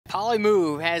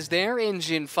PoliMOVE has their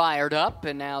engine fired up,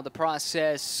 and now the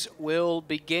process will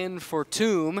begin for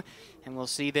TUM, and we'll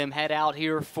see them head out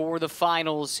here for the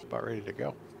finals. About ready to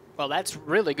go. Well, that's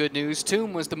really good news.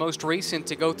 TUM was the most recent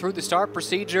to go through the start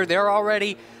procedure. They're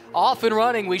already off and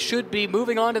running. We should be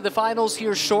moving on to the finals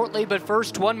here shortly, but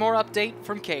first, one more update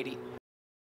from Katie.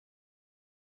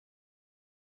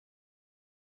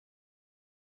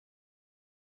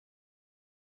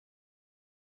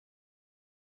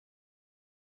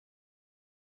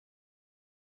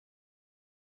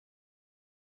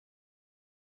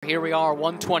 Here we are,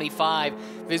 125.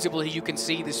 Visibly, you can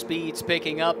see the speeds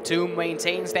picking up. TUM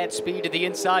maintains that speed to the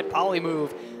inside.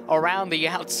 PoliMOVE around the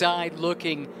outside,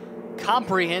 looking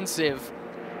comprehensive.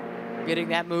 Getting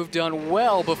that move done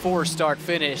well before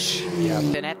start-finish.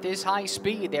 Yep. And at this high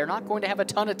speed, they're not going to have a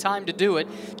ton of time to do it.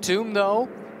 TUM, though,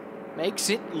 makes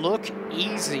it look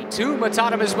easy. TUM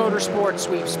Autonomous Motorsport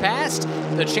sweeps past.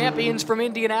 The champions from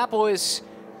Indianapolis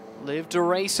live to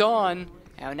race on.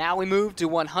 And now we move to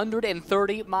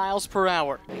 130 miles per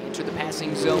hour. We enter the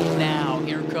passing zone now.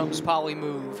 Here comes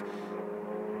PoliMOVE.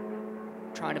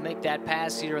 Trying to make that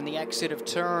pass here in the exit of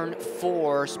turn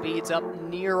 4. Speeds up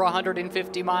near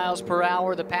 150 miles per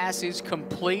hour. The pass is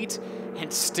complete,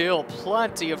 and still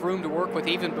plenty of room to work with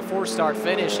even before start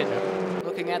finish. And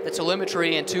looking at the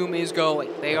telemetry, and TUM is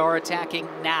going. They are attacking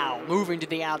now, moving to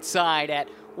the outside at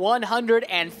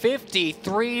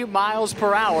 153 miles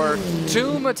per hour.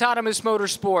 TUM Autonomous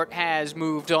Motorsport has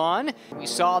moved on. We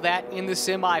saw that in the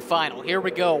semifinal. Here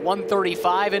we go,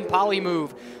 135, and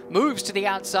PoliMOVE moves to the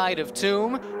outside of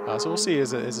TUM. So we'll see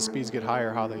as the speeds get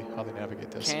higher how they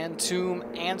navigate this. Can TUM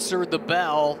answer the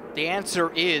bell? The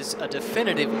answer is a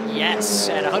definitive yes.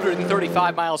 At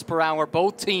 135 miles per hour,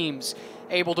 both teams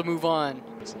able to move on.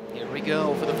 Here we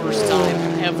go for the first time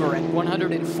ever at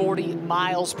 140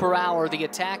 miles per hour. The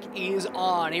attack is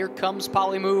on. Here comes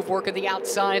PoliMOVE working the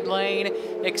outside lane,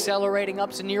 accelerating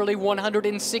up to nearly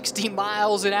 160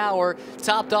 miles an hour,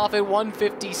 topped off at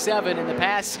 157, and the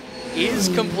pass is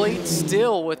complete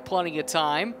still with plenty of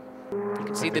time. You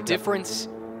can see the difference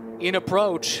in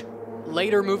approach.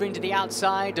 Later moving to the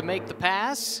outside to make the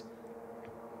pass.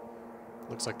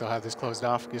 Looks like they'll have this closed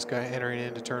off, just kind of entering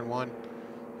into turn 1.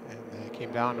 And they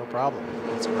came down, no problem.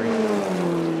 That's great.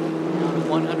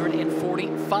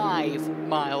 145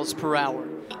 miles per hour.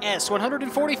 Yes,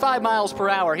 145 miles per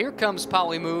hour. Here comes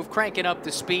PoliMOVE cranking up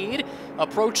the speed,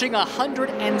 approaching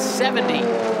 170,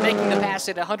 making the pass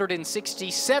at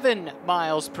 167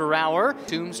 miles per hour.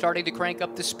 TUM starting to crank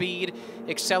up the speed,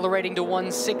 accelerating to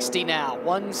 160 now.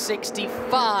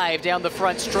 165 down the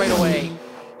front straightaway.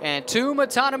 And TUM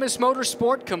Autonomous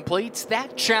Motorsport completes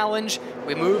that challenge.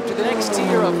 We move to the next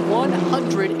tier of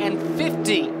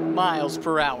 150 miles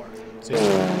per hour.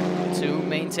 TUM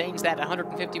maintains that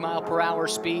 150 mile per hour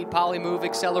speed. PoliMOVE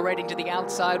accelerating to the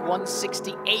outside,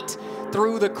 168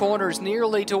 through the corners,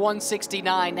 nearly to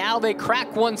 169. Now they crack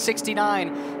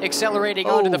 169, accelerating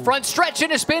onto the front stretch,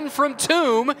 and a spin from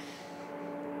TUM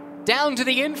down to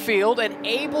the infield and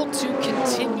able to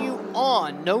continue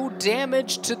on. No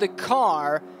damage to the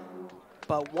car,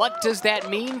 but what does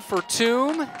that mean for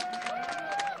TUM?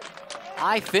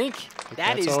 I think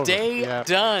that is over. Day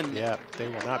done. Yeah, they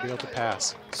will not be able to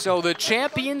pass. So the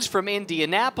champions from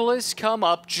Indianapolis come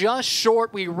up just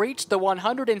short. We reached the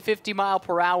 150 mile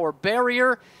per hour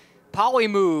barrier.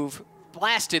 PoliMOVE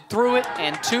blasted through it,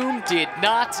 and TUM did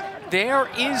not. There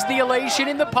is the elation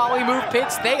in the PoliMOVE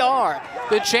pits. They are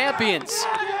the champions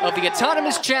of the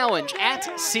Autonomous Challenge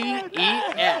at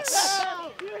CES.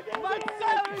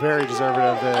 Very deserving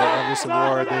of this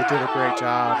award. They did a great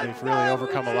job. They've really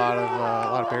overcome a lot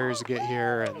of barriers to get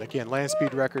here, and again, land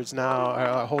speed records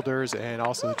now holders, and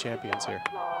also the champions here.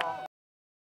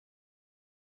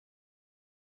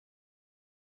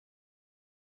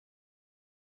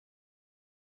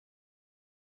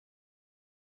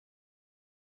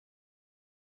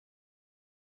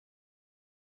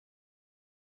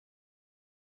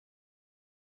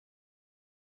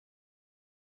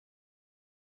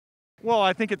 Well,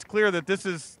 I think it's clear that this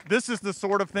is the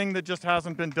sort of thing that just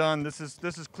hasn't been done. This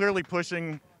is clearly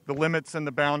pushing the limits and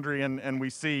the boundary, and we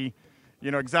see,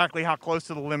 exactly how close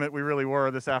to the limit we really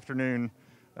were this afternoon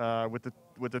with the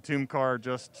TUM car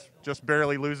just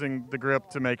barely losing the grip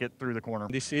to make it through the corner.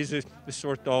 This is a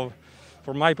sort of,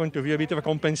 from my point of view, a bit of a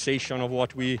compensation of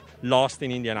what we lost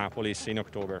in Indianapolis in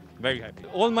October. Very happy.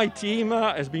 All my team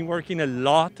has been working a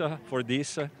lot for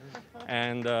this.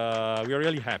 And we are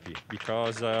really happy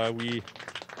because I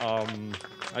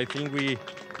think we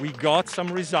got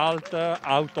some result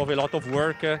out of a lot of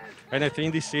work, and I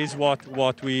think this is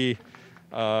what we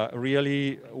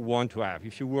really want to have.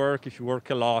 If you work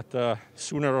a lot,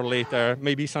 sooner or later,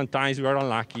 maybe sometimes you are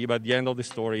unlucky, but at the end of the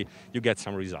story, you get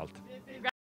some result.